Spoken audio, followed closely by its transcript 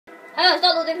Hello, it's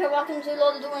Donald here. Welcome to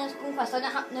Lord of the Rings Conquest. I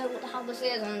don't know what the hell this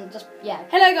is, and just, yeah.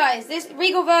 Hello guys, this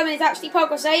Regal Vermin is actually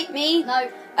Progress 8, me. No.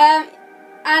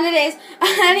 And it is.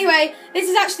 Anyway, this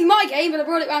is actually my game, but I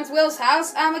brought it round to Will's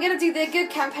house. We're going to do the good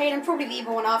campaign and probably the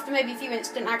evil one after, maybe a few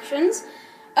instant actions.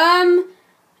 And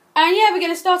yeah, we're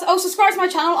going to start. Oh, subscribe to my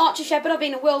channel, Archer Shepherd. I've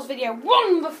been in Will's video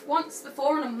once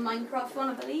before on a Minecraft one,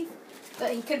 I believe.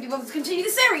 But he could be bothered to continue the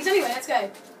series. Anyway, let's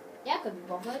go. Yeah, I could be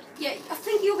bothered. Yeah, I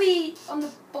think you'll be on the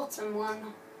bottom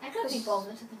one. I could be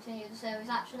bothered to continue the series,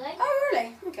 actually. Oh,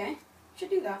 really? Okay.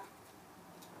 Should do that.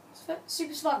 It's for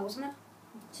Super Survival, wasn't it?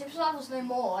 Super Survival's no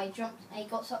more. I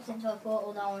got sucked into a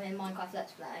portal now I'm in Minecraft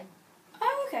Let's Play.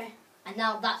 Oh, okay. And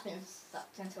now that's been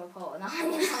sucked into a portal now.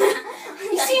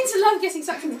 You seem to love getting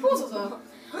sucked into portals, though.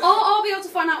 I'll be able to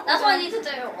find out. That's what I need to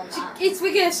do on that.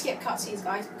 We're going to skip cutscenes,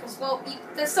 guys, because, well,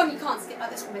 there's some you can't skip,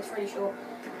 like this one, it's really short.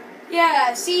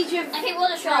 Yeah, Siege of... Okay, we'll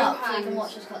just shut up so you can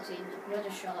watch this cutscene. We'll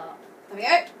just shut up. There we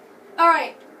go.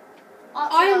 Alright.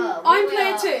 I'm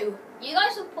player 2. You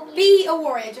guys will probably... Be a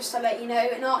warrior, just to let you know,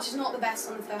 and Archer's not the best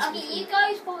on the first Okay, mission. you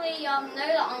guys probably know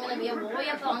that I'm going to be a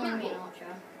warrior, but I'm going to be an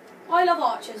archer. I love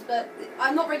archers, but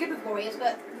I'm not very good with warriors,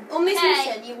 but on this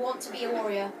mission, you want to be a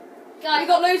warrior. Guys, We've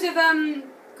got loads of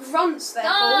grunts there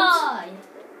called.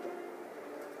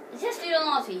 Is this dude on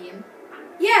our team?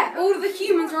 Yeah, all of the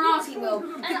humans are on our team, Will.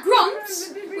 The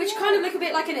grunts, which kind of look a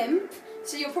bit like an imp,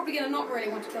 so you're probably going to not really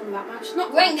want to kill them that much. Not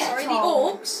grunts, sorry, the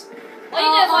orcs. Well, you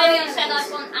know, if I said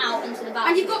I've gone out into the back.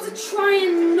 And you've got to try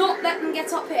and not let them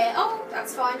get up here. Oh,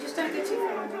 that's fine, just don't go too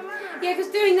far. Yeah,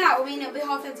 because doing that will mean it'll be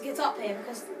hard for them to get up here,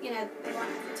 because, you know, they won't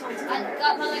have the time to get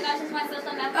By the way, guys, this is my first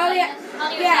time ever. Oh, yeah.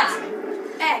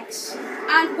 Yeah. X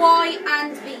and Y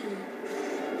and B.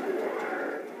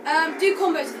 Do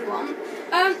combos if you want.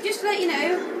 Just to let you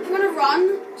know, if you want to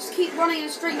run, just keep running in a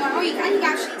straight line. Or you can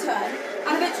actually turn,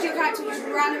 and eventually your character will just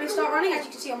randomly start running, as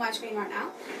you can see on my screen right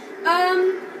now.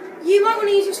 You might want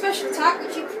to use your special attack,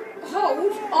 which you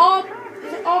hold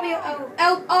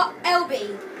LB,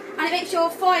 and it makes your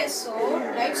fire sword.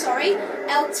 No, sorry,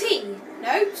 LT.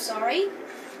 No, sorry.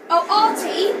 Oh,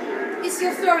 RT is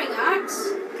your throwing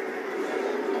axe.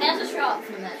 There's a shark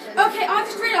from that. Okay, I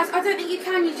just realised I don't think you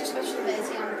can use your special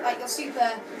ability on, like, your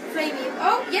super flamey.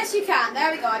 Oh, yes you can.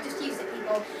 There we go. I just used it,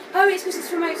 people. Oh, it's because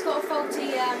this remote's got a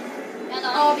faulty RB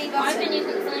button. I've been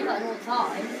using the flame button all the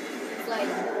time. Like,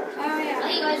 oh yeah. I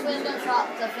think you guys, we're just going to shut up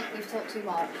because I think we've talked too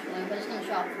much. Like, we're just going to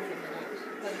shut up for a few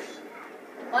minutes.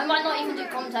 I might not even do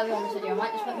commentary on this video. I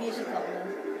might just put music on there.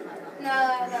 Like that.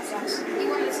 No, that's nice. You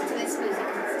want to listen to this music?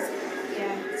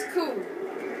 It's cool.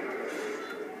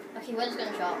 Okay, we're just going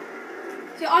to shut up.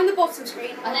 So I'm the bottom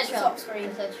screen, I'm the top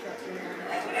screen. Let's shut up.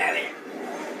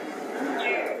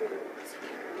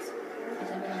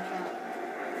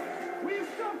 We've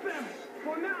stopped them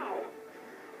for now.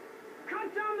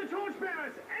 Cut down the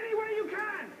torchbearers any way you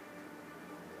can.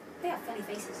 They have funny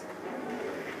faces.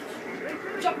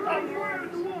 Jump on fire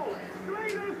at the wall. Slay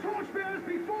those torchbearers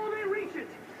before they reach it.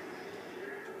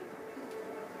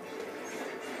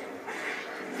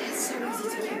 That's so easy to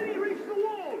The do. enemy reach the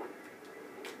wall.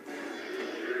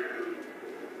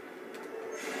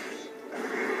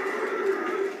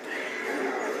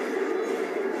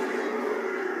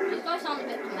 These guys sound a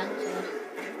bit demented.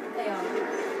 They are.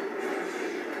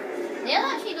 They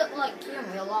actually look like you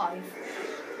in real life.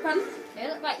 Pardon? They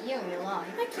look like you in real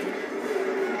life. Thank you.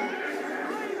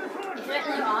 If you don't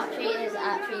know, Archie is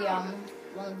actually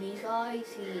one of these guys.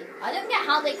 I don't get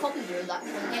how they copied you that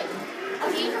from the game.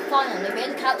 Okay, you can find them. They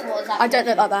made the character was that. I don't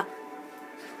look like that.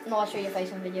 No, I'll show you your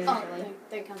face on video. Oh, Sorry.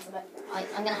 don't cancel it.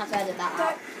 I'm gonna have to edit that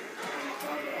out.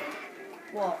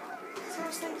 What?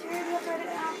 Seriously, do you really have to edit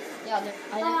it out? Yeah,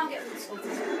 I I'll don't. get this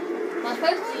sorted. I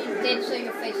suppose you did show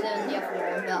your face in the other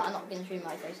one, but I'm not gonna show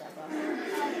my face ever.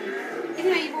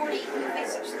 Even though you've already, your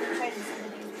face actually been shown in some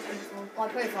videos we've done before. My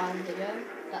profile video.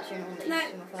 That's the only one that you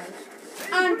see my face.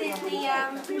 And in the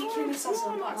you kill me sauce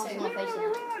on part I'll see 2. my face in it.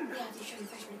 Yeah, I do show your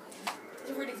face really quickly. It's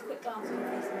a really quick glance on your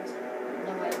face.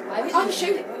 No way. I just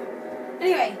showed it, bro.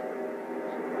 Anyway.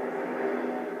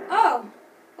 Oh.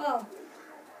 Well.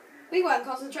 We weren't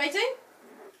concentrating.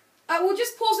 We'll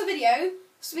just pause the video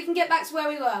so we can get back to where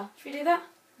we were. Should we do that?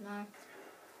 No.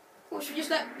 Or should we just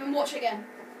let them watch again?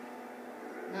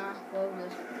 No.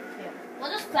 We'll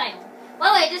just play on. By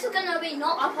the way, this is gonna be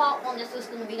not a part 1, this is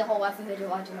gonna be the whole effort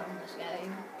video I do on this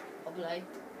game. Probably.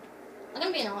 I'm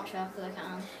gonna be an archer because I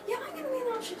can. Yeah, I'm gonna be an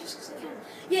archer just because I can.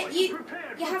 Yeah, you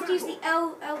have to use the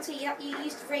LT, you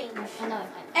use the range. I know.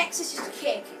 X is just a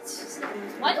kick. It's not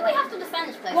Why do we have to defend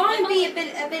this place? Y and B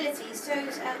abilities, so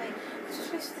is enemy. Because we're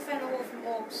supposed to defend the wall from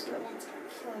orcs that want to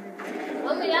kill everybody.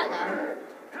 When we get there?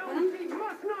 Helm's Deep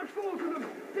must not fall to them.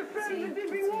 Defend the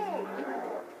Dippy Wall.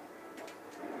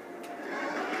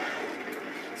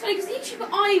 funny because the YouTuber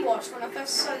I watched when I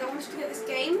first decided I wanted to get this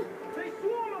game They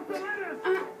swarm up the ladders.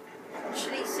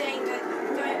 actually saying that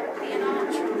don't be an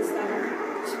archer and stuff.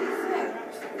 To be fair,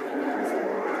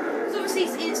 because obviously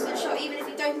it's instant shot even if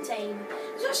you don't aim.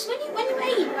 So actually when you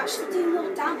aim, you actually do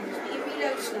more damage, but you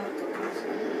reload slow.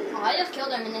 Oh, I just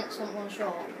killed him in instant one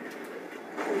shot.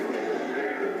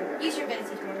 Use your abilities,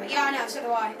 by the way. Yeah, I know, so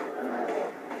do I.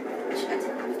 I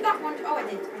didn't. That one. Oh, I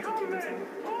did. I Come did. in.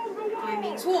 Hold the wall. I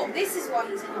mean, Swarm. This is why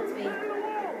he's not to be. Clear the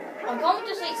wall. I'm going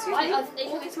to say, Excuse me. I think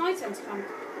Oh, it's my turn to come.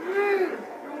 No.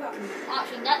 Wrong button.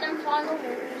 actually let them climb the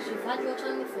walls. You've had your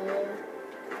turn before.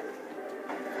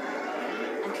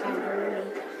 And climb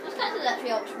early. Let's get to the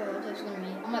Electric Oxford. It's gonna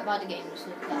be. I might buy the game just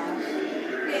to class.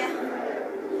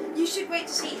 Yeah. You should wait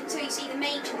to see until you see the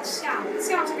mage and the scout. The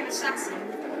scout's like an assassin,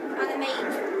 and the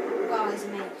mage, well, he's a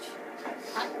mage.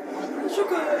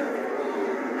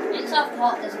 In South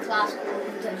Park, there's a class called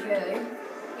Deju.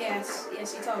 Yes,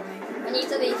 yes, he told me. We need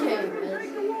to be Take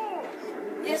Jews. the wall.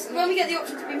 Yes, when we get the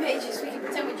option to be mages, we can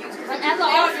pretend we're Jews. Whenever They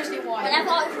are I- just in white. Whenever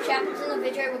Archer happens in the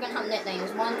video, we're gonna have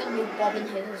nicknames. One's gonna be Bob and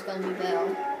his is gonna be Bill.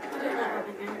 I don't know that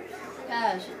nickname. Who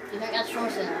cares? You don't get a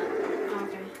choice in it. Oh,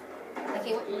 okay.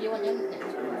 Okay, what do you want your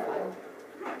nicknames to be?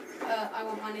 I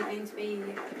want my nickname to be.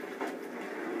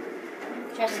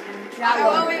 Just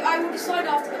I will decide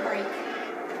after the break.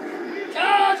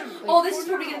 Oh, this is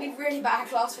probably going to be really bad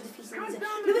class for defeating these.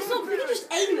 No, it's not. We can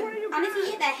just aim them, and if you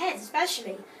hit their heads,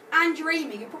 especially, and you're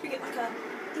aiming, you'll probably get like a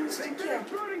instant kill.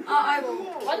 I will.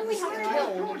 Why do we have to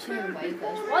kill the Tomb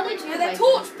Wakers? Why are they Tomb No, they're Wakers?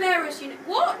 torch bearers.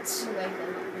 What? Tomb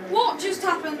Wakers. What just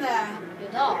happened there? You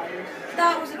died.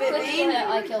 That was a bit Quick mean. hit,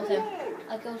 I killed him.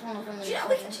 I killed one of them. Do you know,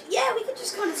 we could, yeah, we could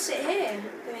just kind of sit here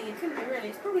doing it, couldn't we? Really,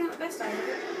 it's probably not the best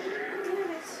idea.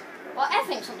 Well, I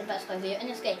think it's not the best idea in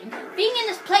this game. Being in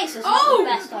this place is not Oh! the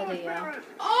best idea.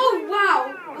 Oh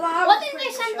wow! Well, that Why was didn't they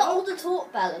pretty send shot. all the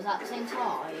torch bellers at the same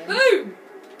time? Boom!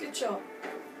 Good shot.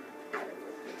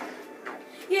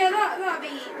 Yeah, that'd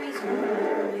be reasonable.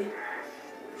 Probably.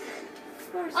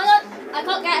 Where is Oh this no, guy? I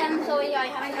can't get him, so yeah, I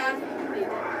have I to. can.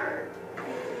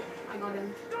 I got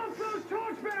him. Stop those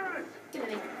torchbearers. Gonna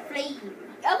make flame.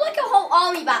 I have like a whole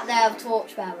army back there of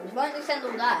torch bearers. Why don't they send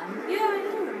all them? Yeah, I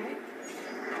know, right?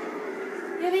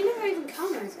 Yeah, they never even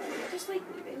come as just like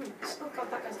oh god,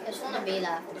 that guy's I just want to be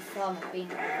there for the fun of being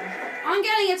there. I'm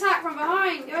getting attacked from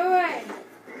behind. Go away.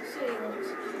 Silly ones.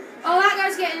 Oh, that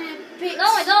guy's getting a bit No,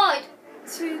 I died.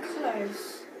 too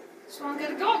close. So I'm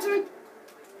gonna go up to him.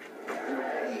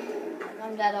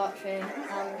 I'm dead, Archie. I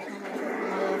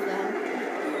love them.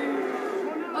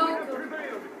 Oh,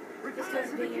 god. This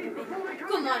guy's being a bit.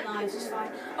 Got 9 lives, it's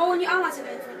fine. Oh, and your allies have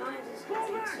different lives.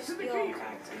 It's just your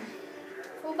character.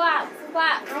 Fall back, fall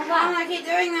back, fall Oh, back. I keep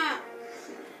doing that.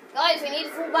 Guys, we need to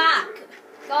fall back.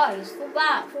 Guys, fall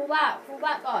back, fall back, fall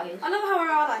back, guys. I love how our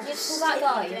allies Just just pull that sit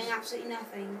guy. here doing absolutely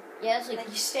nothing. Yeah, it's And like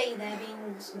then you stay there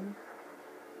being awesome.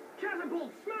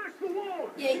 Catapult, smash the wall.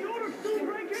 Yeah, The you orders can to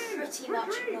break in. pretty much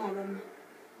Retreat. ignore them.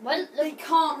 when They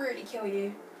can't really kill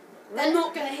you. They're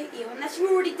not going to hit you unless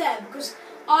you're already dead. Because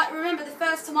I remember the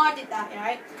first time I did that,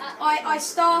 right? I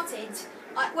started,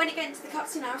 when it got into the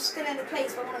cutscene, I was still in the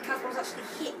place where one of the catapults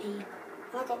actually hit me.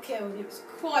 And I got killed. It was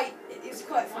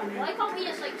quite funny. Why can't we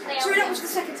just like stay out Sorry, that here? was the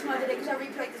second time I did it because I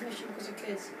replayed this mission because I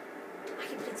could. I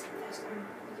completed it the first time.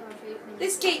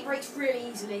 This gate breaks really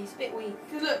easily. It's a bit weak.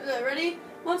 'Cause look, ready?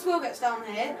 Once Will gets down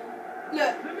here,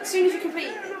 look, as soon as you complete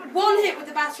it, one hit with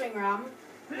the battering ram,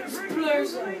 it just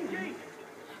blows up.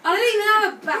 I don't even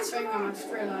have a battering ram, I just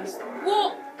realised.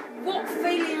 What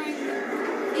failure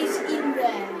is in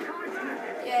there?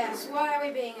 Yes, why are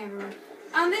we being everyone?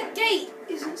 And the gate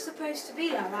isn't supposed to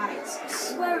be like that. I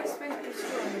swear it's supposed to be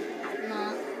destroyed.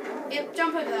 Nah, Yep,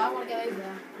 jump over there. I want to go over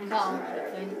there. I can't, I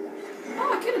don't think.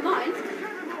 Oh, I couldn't mind.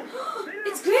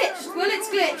 It's glitched. Well, it's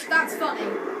glitched. That's funny.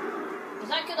 Is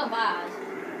that good or bad?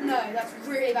 No, that's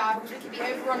really bad because we could be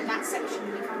overrun in that section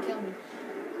and you can't kill them.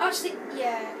 Actually,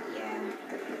 yeah.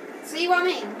 See what I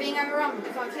mean? Being overrun, we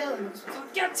can't kill them because we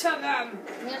can't get to them.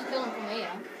 You can just kill them from here.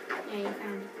 Yeah, you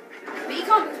can. But you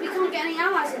can't because we can't get any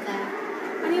allies in there.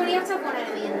 And you only have to have one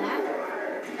enemy in there.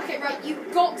 Okay, right,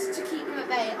 you've got to keep them at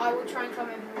bay. I will try and climb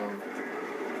over the wall.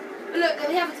 But look,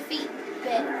 we have a defeat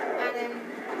bit, and then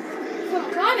come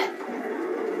on, climb it.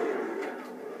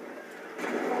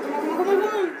 Come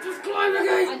on, just climb the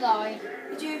I gate. died.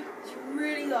 Did you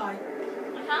really die?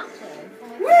 I had to.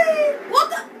 Whee! What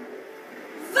the?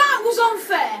 That was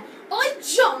unfair. I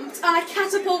jumped and a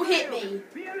catapult hit me.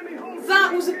 The enemy holds.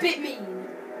 That was a bit mean.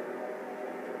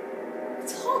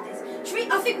 It's hard.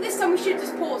 I think this time we should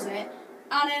just pause it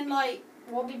and then like.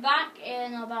 We'll be back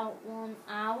in about 1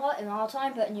 hour in our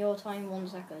time, but in your time 1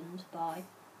 second. Bye.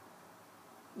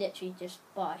 Literally just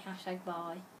bye. Hashtag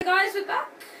bye. Hey guys, we're back.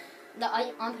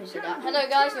 I'm posted that. Hello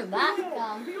guys, we're back.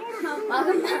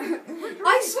 Welcome back.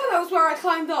 I swear that was where I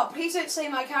climbed up. Please don't say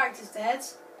my character's dead.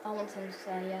 I want him to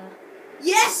say yeah.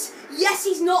 Yes! Yes,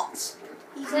 he's not.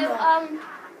 He's So not. how did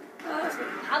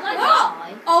I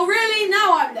die? Oh really?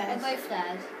 Now I'm We're dead. both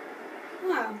dead.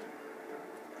 Wow.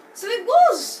 So it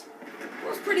was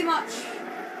pretty much.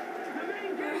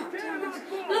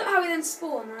 Look how we then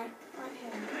spawn, right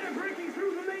here. They're breaking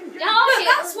through the main gate. Yeah, Look, okay,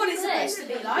 that's what it's glitched. supposed to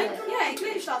be like. Yeah, it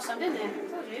glitched last time, didn't it? I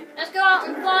told you. Let's go out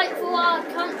and fight for our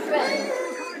country.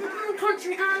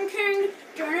 Country and king.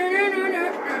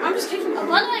 I'm just kicking them.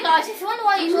 By the way, guys, if you wonder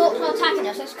why these orcs are attacking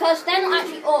us, it's because they're not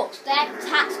actually orcs, they're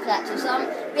tax collectors.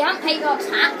 We haven't paid our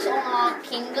tax on our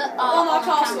kingdom, On our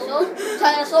castle, castle. so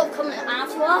they're sort of coming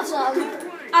after us.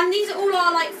 And these are all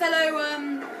our like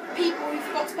fellow people who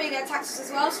forgot to pay their taxes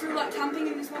as well. So we're like camping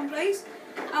in this one place,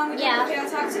 and we don't pay our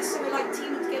taxes. So we're like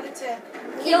teaming together to.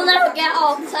 You'll never get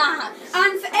our tax.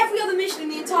 And for every other mission in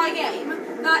the entire game,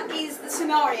 that is the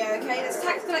scenario. Okay, there's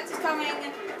tax collectors coming,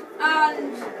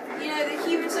 and you know the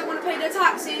humans don't want to pay their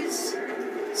taxes.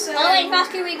 So Oh, wait, that's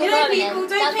who we you know, people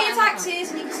don't pay your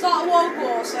taxes, and you can start a world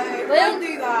war. So don't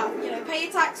do that. You know, pay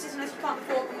your taxes unless you can't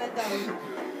afford them. Then don't.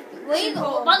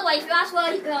 By the way, if you ask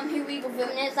who Regal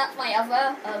Villain is, that's my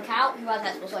other account who has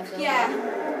Xbox Live Server.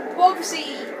 Yeah. Well, obviously,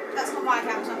 that's not my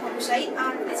account, so I'm publishing,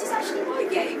 and this is actually my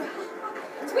game.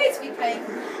 It's weird to be playing.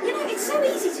 You know, it's so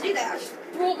easy to do that. I just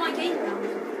brought my game around.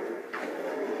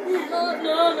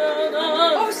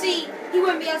 Yeah. Obviously, he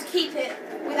won't be able to keep it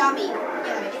without me. You know,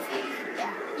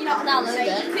 you know what I'm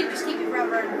saying. You couldn't just keep it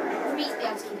forever, and for me to be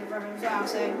able to keep it forever as well.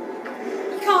 So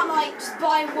you can't like just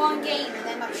buy one game and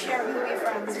then like share it with all your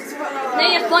friends. It's what I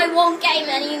Then you just buy one game and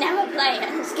then you never play it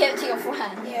and just give it to your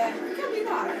friend. Yeah, you can't do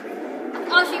that.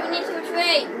 Actually, we need to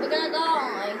retreat. We're gonna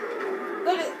die.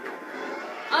 Look at.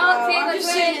 I'm just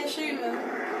sitting and shooting them.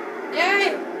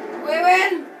 Yay! We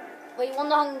win! We won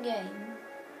the Hunger Game.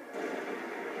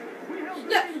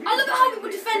 Look, I love how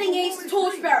people defending against the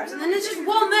torchbearers, and then there's just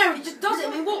one there and he just does it. I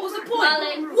mean, what was the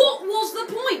point? What was the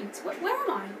point? Where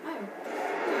am I?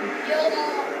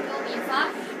 You'll be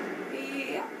Flash.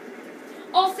 Yeah.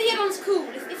 Oh, Theodon's cool.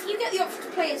 If you get the option to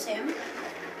play as him,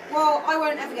 well, I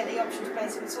won't ever get the option to play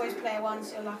as him. It's always player one,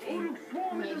 so you're lucky.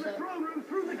 Swarm into the throne room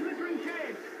through the glittering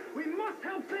cave. We must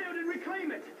help Theoden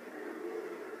reclaim it.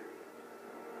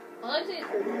 What is it?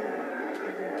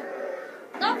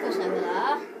 That was never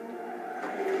there.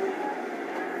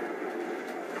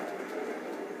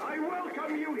 I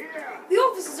welcome you here. The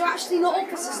officers are actually not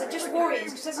officers; they're just warriors.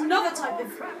 Because there's another type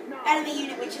of enemy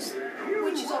unit which is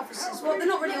officers. Well, they're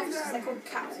not really officers; they're called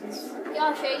captains. Yeah,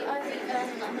 actually, I think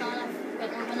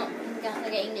we're not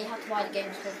getting. They have to buy the game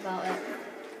to talk about it.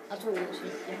 That's all. They have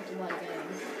to buy the game.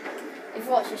 If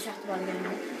you watch this, you have to buy the game.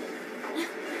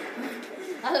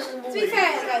 To be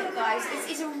fair, guys,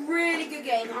 it's a really good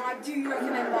game, and I do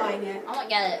recommend buying it. I might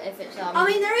get it if it's I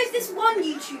mean, there is this one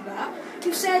YouTuber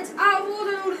who said, out of all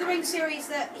the Lord of the Rings series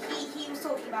that he was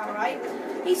talking about, right?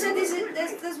 He said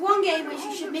there's one game which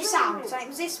you should miss out. So it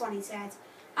was this one, he said.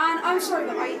 And I'm sorry,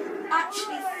 but I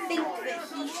actually think that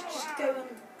he should just go and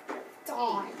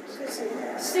die. Because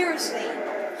seriously,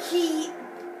 he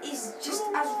is just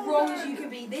as wrong as you can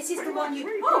be. This is the one you.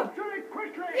 Oh,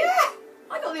 yeah,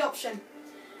 I got the option.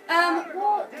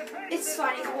 What? It's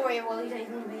fine. He's a warrior. Well, you don't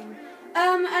even want to be him.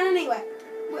 And anyway.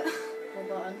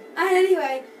 Hold on.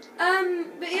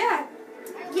 But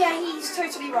yeah, he's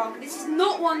totally wrong. This is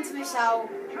not one to miss out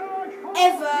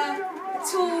ever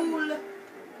at all.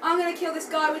 I'm gonna kill this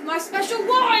guy with my special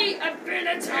Y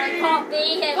ability. I can't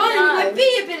be here. Finally, my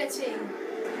B ability.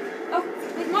 Oh,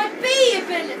 with my B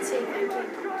ability. Thank you.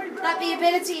 That B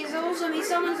ability is awesome. He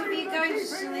summons a few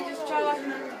ghosts and they just charge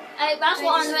and then. That's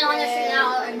what I'm doing on this thing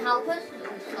now in Helpers.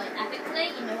 It's like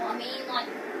epically, you know what I mean? Like,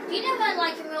 do you never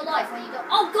like in real life when you go,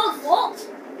 oh god, what?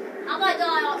 How did I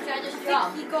die after I just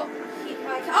jumped? He got hit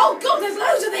by. Oh god, there's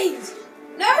loads of these!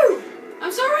 No!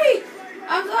 I'm sorry!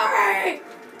 I'm sorry!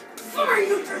 Fine,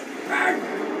 you die!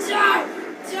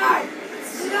 Die!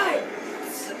 Die!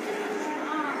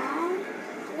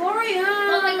 Warrior!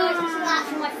 Oh my god, this is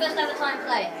actually my first ever time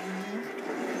playing.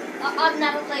 I've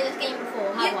never played this game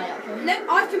before, have I? Actually? No,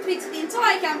 I've completed the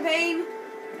entire campaign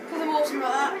because I'm awesome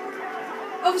about that.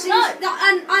 Obviously, No.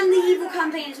 and the evil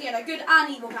campaigns, you know, good and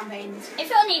evil campaigns. If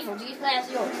you're an evil, do you play as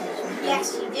the orcs?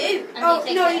 Yes, you do. And Oh, you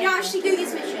take no, it you don't over. actually do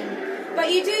this mission. But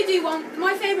you do one.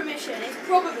 My favourite mission is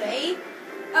probably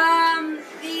the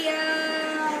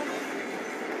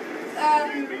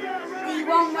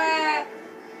one where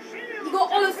you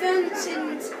got elephants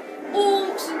and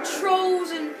orcs and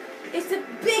trolls and it's the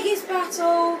biggest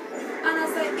battle and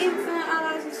has the infinite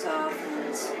allies and stuff,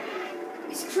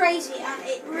 and it's crazy, and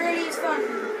it really is fun.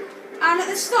 And at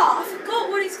the start, I forgot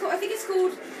what it's called. I think it's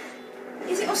called.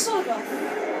 Is it Osologoth?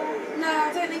 No, I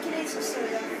don't think it is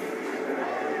Osologoth.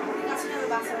 I think that's another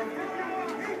battle.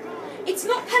 It's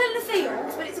not Pelennor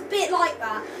Fields, but it's a bit like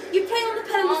that. You play on the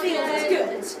Pelennor Fields, it's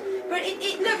good, but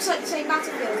it looks like the same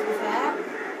battlefield, to be fair.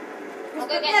 I'll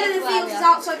go get Pelennor the Fields is area.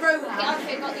 outside Rohan. Okay, I'll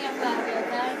show you got the other area,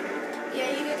 okay? Yeah,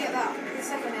 you go get that, the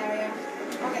second area.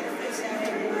 I'll get the first area.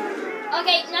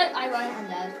 Okay, no, I won't, I'm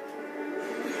dead.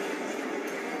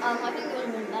 I think it would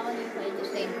have been better if I just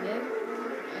stayed with you.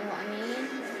 You know what I mean?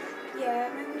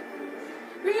 Yeah, maybe.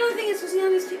 Really, the only thing is, because the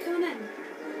enemies keep coming in.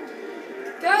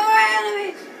 Go away,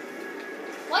 enemies!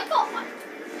 Why can't I?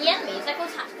 The enemies, they're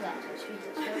called tax collectors.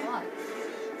 Jesus, so why?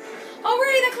 Oh,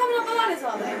 really? They're climbing up the ladders,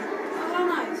 are they? Oh, how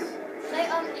nice. They,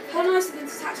 How nice of them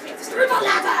to tax collectors through the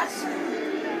ladders!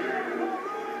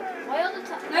 why are the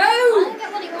tax? No! I don't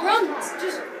get what he Grunt! wants.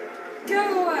 Just go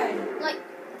away. Like,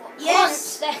 Yes!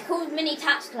 grunts, they're called mini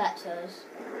tax collectors.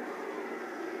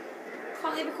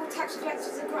 Can't they be called tax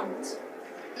collectors and grunts?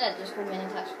 They're just called mini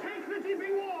tax collectors. Take the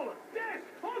tipping wall. Death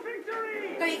or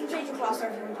victory. No, you can change your class for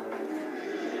everyone.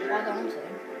 Why don't to?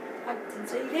 I didn't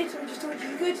say you did, I just told you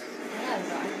you could. I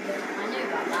know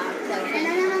about that. So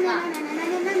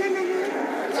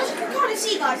So as you can kind of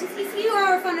see, guys, if you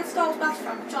are a fan of Star Wars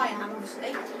Battlefront, which I am,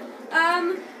 obviously,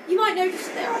 you might notice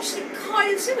that they're actually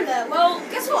kind of similar. Well,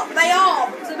 guess what? They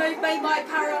are, because they're both made by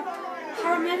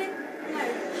Paramedic?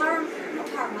 No, not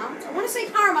Paramount. I want to say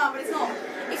Paramount, but it's not.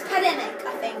 It's Pandemic,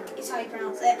 I think, is how you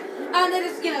pronounce it. And then,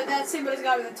 their symbol is a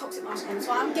guy with a toxic mask on,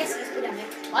 so I'm guessing it's Pandemic.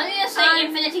 I'm going to say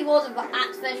Infinity Ward's the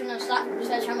version of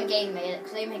Sledgehammer Game made it,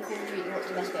 because they made Call of Duty what's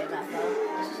the best game ever.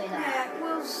 Let's just say that. Yeah,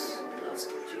 Will's yes.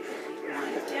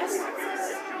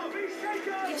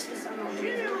 Yes, this time on.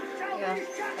 Yeah.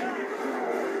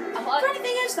 Funny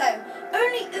thing is though,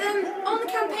 only on the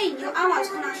campaign your allies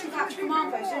can't actually capture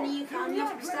command posts, only you can, you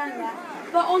have to be standing there.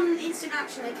 But on instant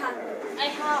action they can. Hey,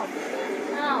 how?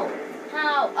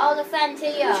 I'll defend You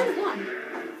here. should have won.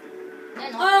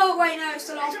 They're not. Oh wait, no, it's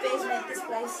the last bit, isn't it? This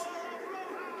place.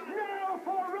 Now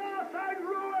for wrath and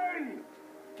ruin.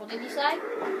 What did you say?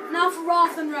 Now for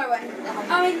Wrath and Rohan.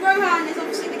 I mean, Rohan is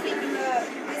obviously the kingdom that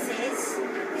this is.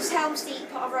 This is Helm's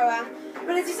Deep, part of Rohan.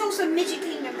 But it is also Midget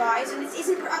Kingdom, guys, and it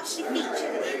isn't actually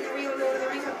featured in the real Lord of the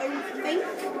Rings, I don't think.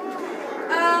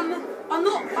 I'm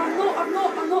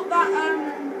not that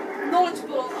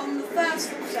knowledgeable on the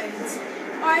first episodes.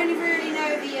 I only really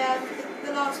know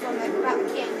the last one, like about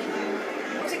the king.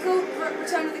 What's it called?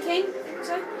 Return of the King.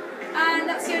 So, and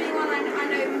that's the only one I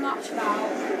know much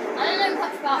about. I don't know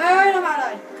much about.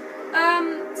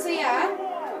 So yeah.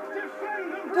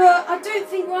 But I don't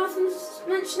think Ratham's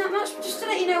mentioned that much. But just to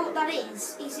let you know what that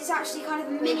is it's actually kind of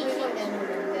a mini kingdom.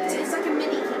 So it's like a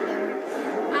mini kingdom,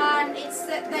 and it's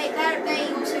that they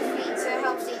also feed to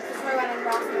help Deep because Rohan and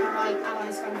Ratham are like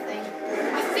allies kind of thing.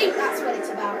 I think that's what it's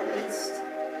about at least.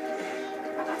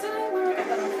 I don't know where I got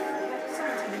that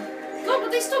off. God,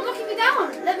 but they stopped knocking me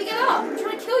down. Let me get up. I'm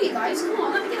trying to kill you guys. Come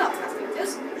on, let me get up, tax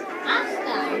collectors.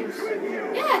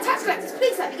 Astros. Yeah, tax collectors,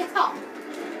 please let me get up.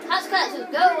 Tax collectors,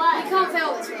 go away. I can't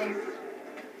fail this one.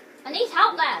 I need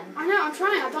help then. I know, I'm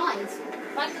trying. I died.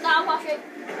 Like the down washing.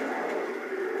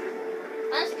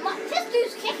 And this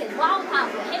dude's kicking wild power.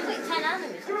 It hits like 10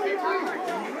 enemies at the same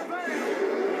time.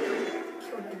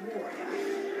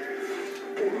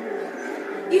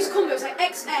 Use combos like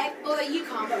X, although you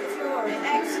can't, but with Rory.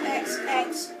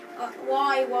 X,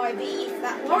 Y, B. If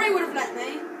that Rory would have let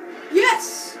me.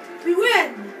 Yes! We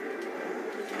win!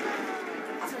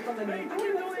 That's my combo move.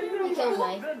 He kills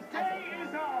me. The day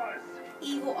is ours.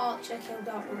 Evil Archer killed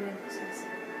Dark Woman.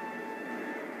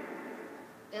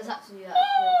 There's actually that.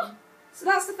 So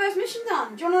that's the first mission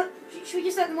done. Do you wanna? Should we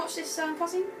just let them watch this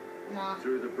cutscene? Nah.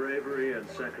 Through the bravery and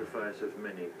sacrifice of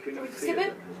many, King Can we skip Theoden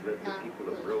it? has led the people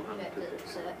of Rohan to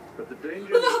victory. But the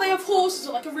danger Look at how they have horses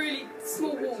on like a really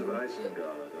small of wall.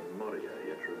 Isengard and Moria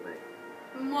yet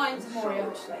remain. Mine's Moria,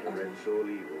 Sauron, just like the that. Red Soul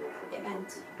Evil from It meant.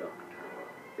 his dark tower.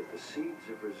 If the seeds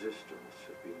of resistance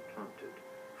have been planted,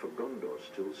 for Gondor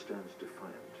still stands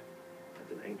defiant,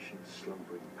 and an ancient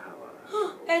slumbering power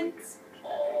And- awakens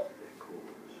their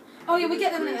cause. Oh yeah, we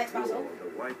get them in the next Great battle. war, the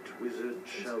White Wizard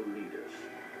shall lead us,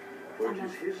 for it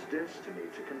is his destiny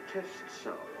to contest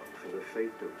Sauron for the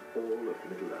fate of all of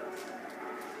Middle-earth.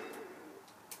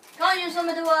 Guardians of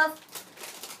Middle-earth.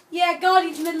 Yeah,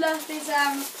 Guardians of Middle-earth is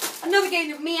another game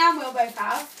that me and Will both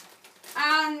have.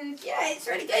 And yeah, it's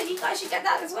really good. You guys should get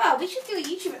that as well. We should do a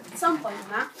YouTube at some point on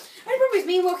that. Only problem is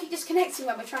me and Will keep disconnecting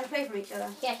when we're trying to play from each other.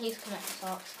 Yeah, he's connected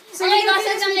socks. So Anyway we're gonna guys,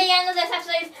 do that's this the end of this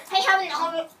episode. Hey,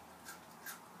 haven't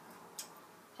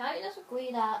Can you just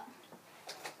agree that?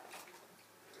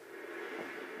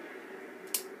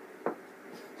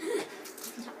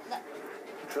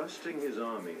 Trusting his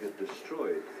army had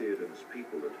destroyed Theoden's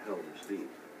people at Helm's Deep,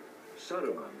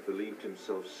 Saruman believed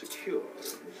himself secure in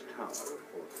his tower of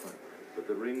Orthanc. But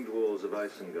the ringed walls of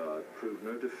Isengard proved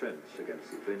no defense against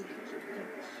the vengeance of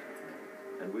Ents.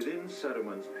 And within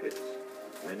Saruman's pits,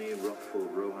 many wrathful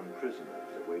Rohan prisoners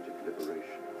awaited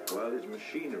liberation, while his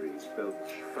machineries belch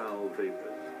foul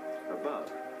vapors.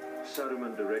 Above,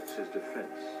 Saruman directs his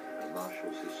defense and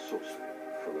marshals his sorcery,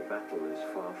 for the battle is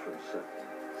far from certain.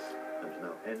 And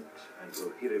now Ent and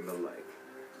Rohirrim alike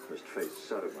must face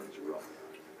Saruman's wrath.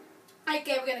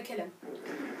 Okay, we're gonna kill him.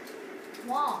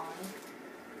 Why?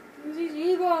 He's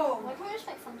evil. Why can't we just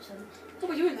make fun of him? That's what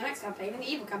we're doing in the next campaign. In the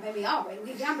evil campaign, we are.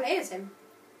 We can play as him.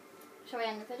 Shall we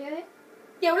end the video here?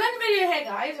 Yeah, we'll end the video here,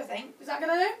 guys, I think. Is that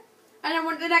gonna do? And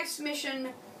then the next mission,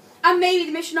 and maybe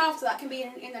the mission after that can be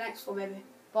in the next one, maybe.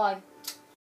 Bye.